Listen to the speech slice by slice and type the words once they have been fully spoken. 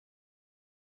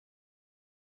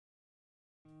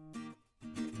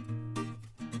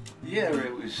Yeah,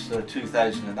 it was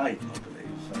 2008, I believe.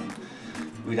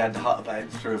 We'd had the hut about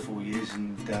 3 or 4 years,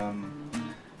 and there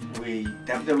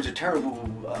was a terrible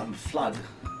flood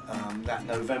that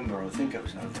November. I think it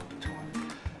was November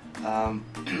time,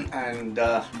 and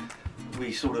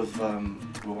we sort of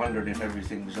were wondering if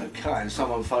everything was okay. And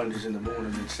someone phoned us in the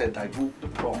morning and said they'd walked the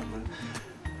prom, and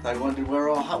they wondered where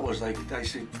our hut was. They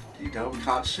said, you know, we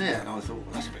can't see it. And I thought,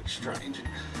 well, that's a bit strange.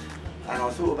 And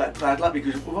I thought about bad luck,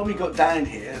 because when we got down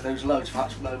here, there was loads of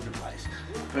huts all over the place.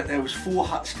 But there was 4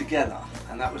 huts together,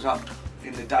 and that was up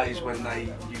in the days when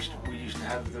we used to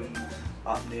have them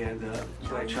up near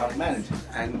where Charlie Manning's is.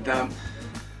 And the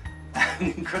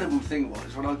incredible thing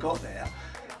was, when I got there,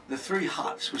 the 3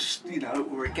 huts was, you know,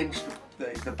 were against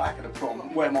the back of the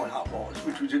prom where my hut was,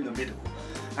 which was in the middle,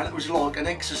 and it was like an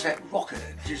Exocet rocket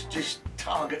just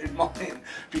targeted mine,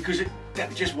 because it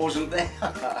just wasn't there.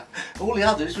 All the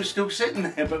others were still sitting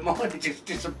there, but mine had just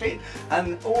disappeared,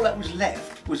 and all that was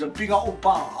left was a big old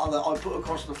bar that I put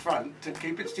across the front to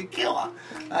keep it secure,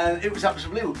 and it was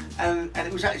absolutely, and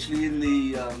it was actually in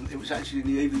the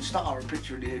Evening Star, a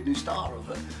picture in the Evening Star of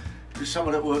it. Because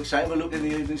someone at work said, have a look in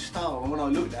the Evening Star, and when I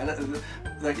looked at it,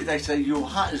 they say your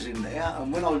hut is in there,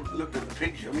 and when I looked at the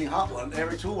picture, my hut wasn't there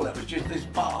at all. It was just this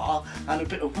bar and a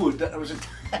bit of wood that was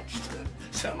attached to it,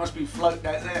 so it must be floating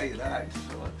out there, you know.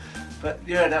 But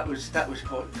yeah, that was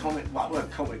quite comic. Well, it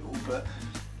weren't comical, but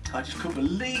I just couldn't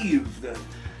believe that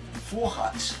 4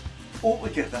 huts all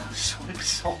together, side by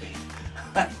side,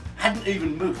 hadn't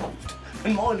even moved,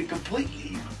 and mine had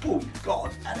completely, oh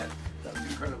God, had it.